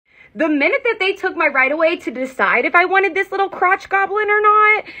The minute that they took my right away to decide if I wanted this little crotch goblin or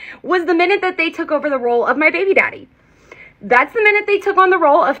not was the minute that they took over the role of my baby daddy. That's the minute they took on the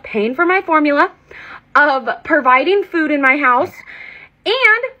role of paying for my formula, of providing food in my house,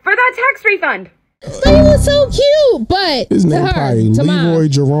 and for that tax refund. But he was so cute. But his to name her, probably to Leroy mom,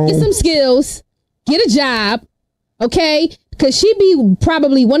 Jerome. get some skills, get a job, okay? Because she be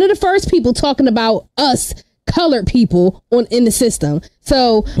probably one of the first people talking about us colored people in the system.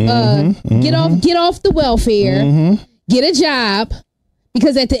 So get off the welfare, get a job,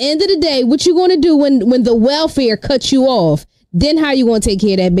 because at the end of the day, what you going to do when the welfare cuts you off? Then how you going to take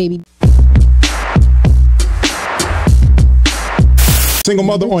care of that baby? Single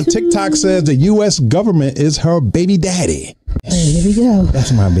mother on TikTok says the U.S. government is her baby daddy. Hey, here we go.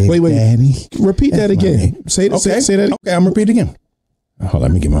 That's my baby daddy. Repeat that again. Say that. Okay, I'm repeating again. Hold on,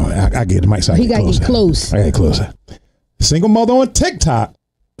 let me get my. I get the mic so I He got to get close. I get closer. Single mother on TikTok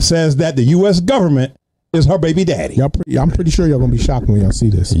says that the U.S. government is her baby daddy. I'm pretty sure y'all gonna be shocked when y'all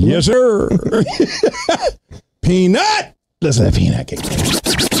see this. Yes, sir. Peanut. Listen to that peanut cake.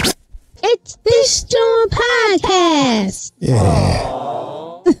 It's the Storm Podcast.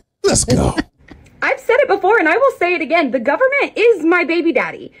 Yeah. Let's go. I've said it before and I will say it again. The government is my baby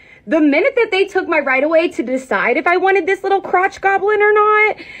daddy. The minute that they took my right away to decide if I wanted this little crotch goblin or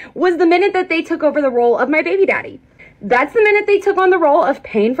not was the minute that they took over the role of my baby daddy. That's the minute they took on the role of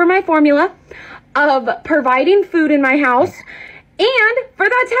paying for my formula, of providing food in my house, and for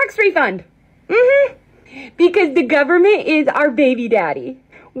that tax refund. Because the government is our baby daddy.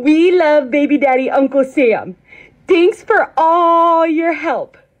 We love baby daddy Uncle Sam. Thanks for all your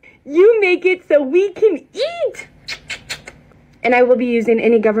help. You make it so we can eat. And I will be using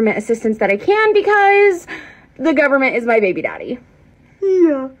any government assistance that I can because the government is my baby daddy.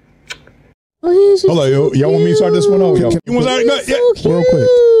 Yeah. Hold on, y'all want me to start this one off? You want to start? Real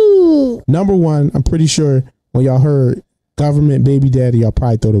quick. Number one, I'm pretty sure when y'all heard government baby daddy, y'all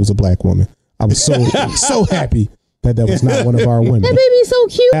probably thought it was a black woman. I was so happy that was not one of our women. That baby's so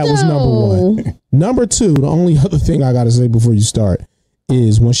cute. That was number one. Number two, the only other thing I gotta say before you start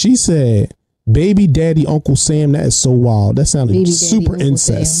is when she said baby daddy Uncle Sam, that is so wild. That sounded baby super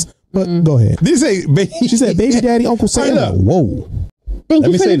incest. Sam. But go ahead. She said baby daddy Uncle Sam. Whoa. Thank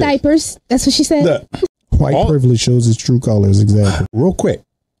you for the diapers. That's what she said. White privilege shows its true colors. Exactly. Real quick.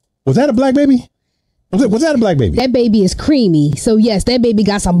 Was that a black baby? Was that a black baby? That baby is creamy. So yes, that baby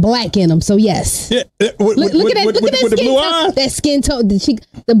got some black in him. So yes. Yeah. Look at that the blue eyes. That skin tone.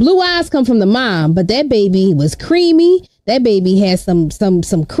 The blue eyes come from the mom, but that baby was creamy. That baby has some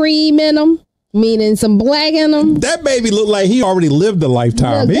cream in him. Meaning some black in him. That baby looked like he already lived a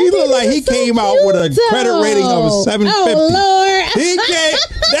lifetime. He looked like he came out with a credit rating of 750. Oh Lord!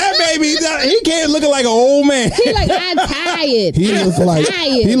 That baby, he came looking like an old man. He like, I'm tired. He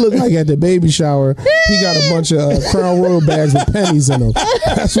looked like at the baby shower. He got a bunch of Crown Royal bags with pennies in them.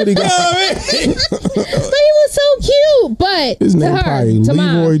 That's what he got. But he was so cute. But his name to her, probably to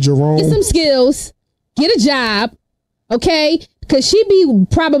Leroy mom, Jerome. get some skills, get a job, okay? Because she be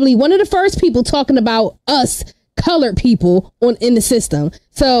probably one of the first people talking about us colored people in the system.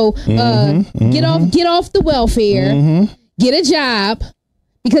 So get off the welfare, get a job,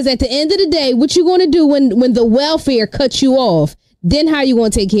 because at the end of the day, what you going to do when the welfare cuts you off? Then how you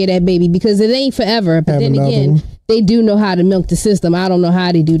going to take care of that baby? Because it ain't forever. But then again, they do know how to milk the system. I don't know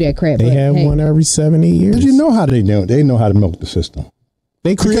how they do that crap. They have one every 7 years. Did you know how they know? They know how to milk the system.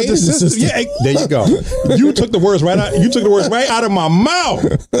 They created the system. Yeah, there you go. You took the words right out. You took the words right out of my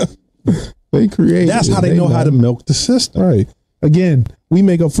mouth. They created. That's how they know how to milk the system. Right. Again, we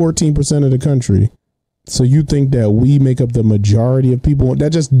make up 14% of the country. So you think that we make up the majority of people?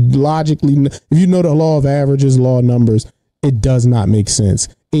 That just logically, if you know the law of averages, law of numbers, it does not make sense.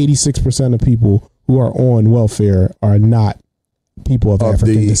 86% of people who are on welfare are not people of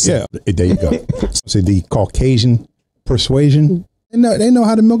African descent. Yeah, there you go. See, the Caucasian persuasion. They know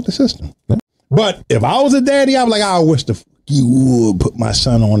how to milk the system. But if I was a daddy, I was like, I wish you would put my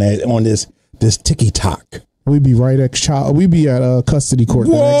son on this ticky-tock. We'd be right at we'd be at custody court.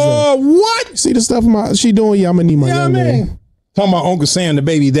 Whoa, what? See the stuff she doing? Yeah, I'm gonna need my young man. Talking about Uncle Sam, the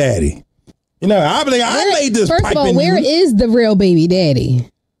baby daddy. You know, I laid this first pipe of all, in where you. is the real baby daddy?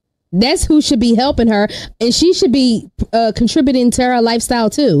 That's who should be helping her, and she should be contributing to her lifestyle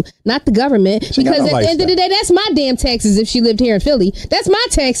too, not the government. Because at the end of the day, that's my damn taxes. If she lived here in Philly, that's my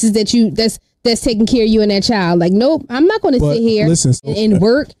taxes that's taking care of you and that child. Like, nope, I'm not going to sit here and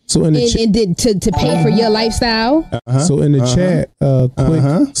work to pay for your lifestyle. So in the chat,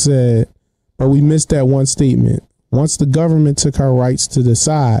 Quick said, but we missed that one statement. Once the government took her rights to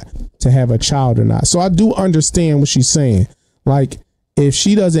decide to have a child or not. So I do understand what she's saying. Like, if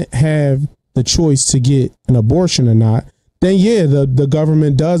she doesn't have the choice to get an abortion or not, then yeah, the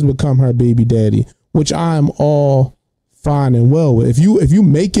government does become her baby daddy, which I'm all fine and well with. If you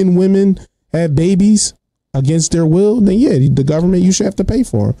making women have babies against their will, then yeah, the government, you should have to pay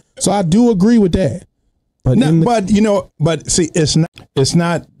for them. So I do agree with that. But but see, it's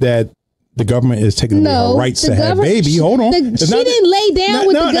not that the government is taking away her rights to have baby. Hold on. She didn't lay down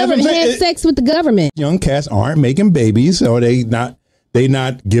with the government, have sex with the government. Young cats aren't making babies, or they not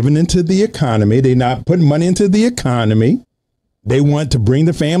giving into the economy. They not putting money into the economy. They want to bring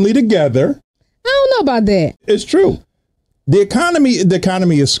the family together. I don't know about that. It's true. The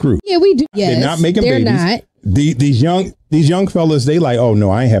economy is screwed. Yeah, we do. Yes, they're not making babies. Not. These young fellas, they like, oh no,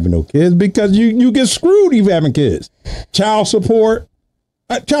 I ain't having no kids, because you get screwed if you having kids. Child support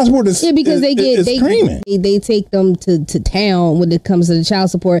is because they creaming. take them to town when it comes to the child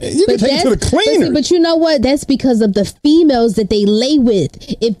support. You can take it to the cleaners. But you know what? That's because of the females that they lay with.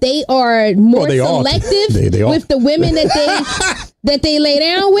 If they are more selective with the women that they lay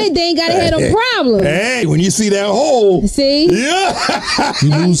down with, they ain't gotta have no problem. Hey, when you see that hole, yeah,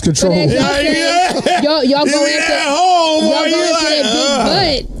 you lose control. Y'all go into that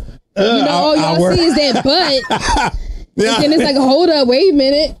big butt. You know, all y'all see is that butt. Yeah. And then it's like, hold up, wait a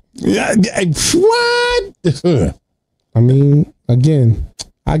minute. Yeah, what? I mean, again,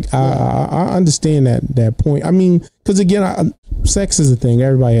 I understand that point. I mean, because again, sex is a thing.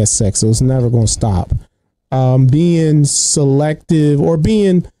 Everybody has sex, so it's never going to stop. Being selective or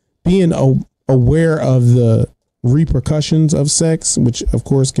being aware of the repercussions of sex, which of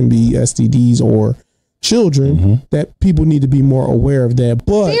course can be STDs or children, that people need to be more aware of that.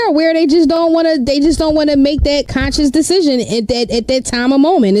 But they're aware, they just don't want to make that conscious decision at that time of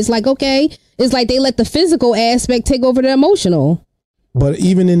moment. It's like, okay, it's like they let the physical aspect take over the emotional. But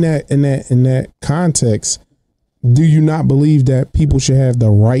even in that context, do you not believe that people should have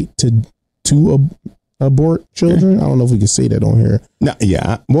the right to abort children? I don't know if we can say that on here. No,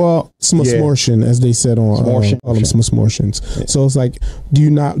 yeah. Well, smortion, as they said on all them smortions. Yeah. So it's like, do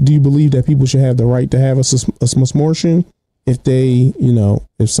you believe that people should have the right to have a smortion if they,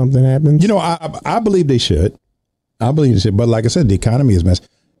 if something happens? I believe they should. I believe they should. But like I said, the economy is messed.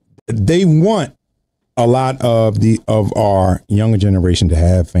 They want a lot of our younger generation to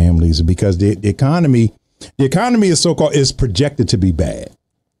have families because the economy is projected to be bad.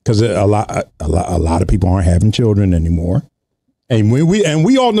 Because a lot of people aren't having children anymore, and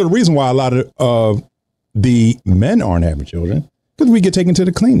we all know the reason why a lot of the men aren't having children, because we get taken to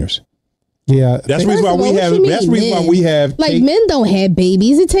the cleaners. Yeah, that's the reason why we have. That's the reason why we have. Like men don't have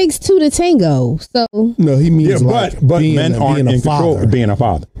babies; it takes two to tango. So no, he means but men aren't in control. Being a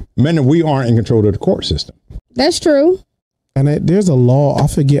father, we aren't in control of the court system. That's true. And there's a law. I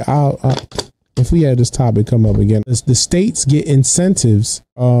forget. If we had this topic come up again, the states get incentives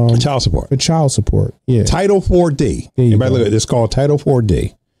child support. For child support. Yeah. Title 4D. Everybody look at this, called Title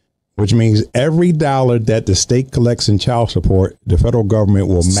 4D, which means every dollar that the state collects in child support, the federal government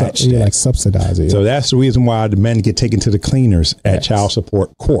will match that. Like subsidize it. So that's the reason why the men get taken to the cleaners at child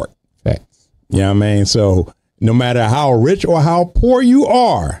support court. Facts. You know what I mean? So no matter how rich or how poor you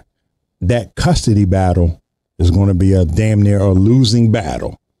are, that custody battle is going to be a damn near a losing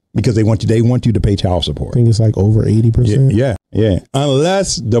battle. Because they want you to pay child support. I think it's like over 80%. Yeah.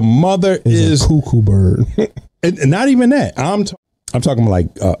 Unless the mother is a cuckoo bird. and not even that. I'm talking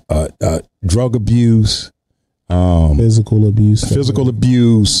like drug abuse, physical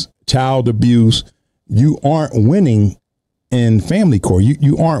abuse, child abuse. You aren't winning in family court.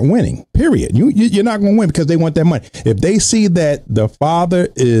 You aren't winning. Period. You're not going to win because they want that money. If they see that the father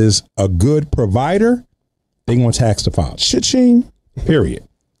is a good provider, they going to tax the father. Cha-ching. Period.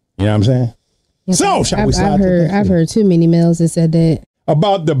 You know what I'm saying? Yeah, so shall we slide? I've heard too many males that said that.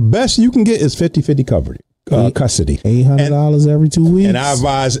 About the best you can get is 50-50 custody. $800 every 2 weeks. And I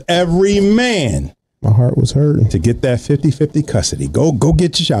advise every man. My heart was hurting. To get that 50-50 custody. Go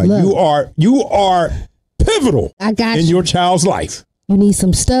get your child. Look, you are pivotal in your child's life. You need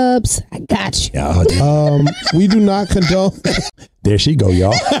some stubs? I got you. We do not condone. There she go,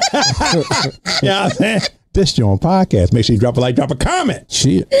 y'all. Yeah, man. This JAWN podcast. Make sure you drop a like, drop a comment.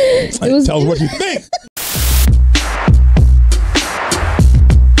 Shit. Tell us what you think.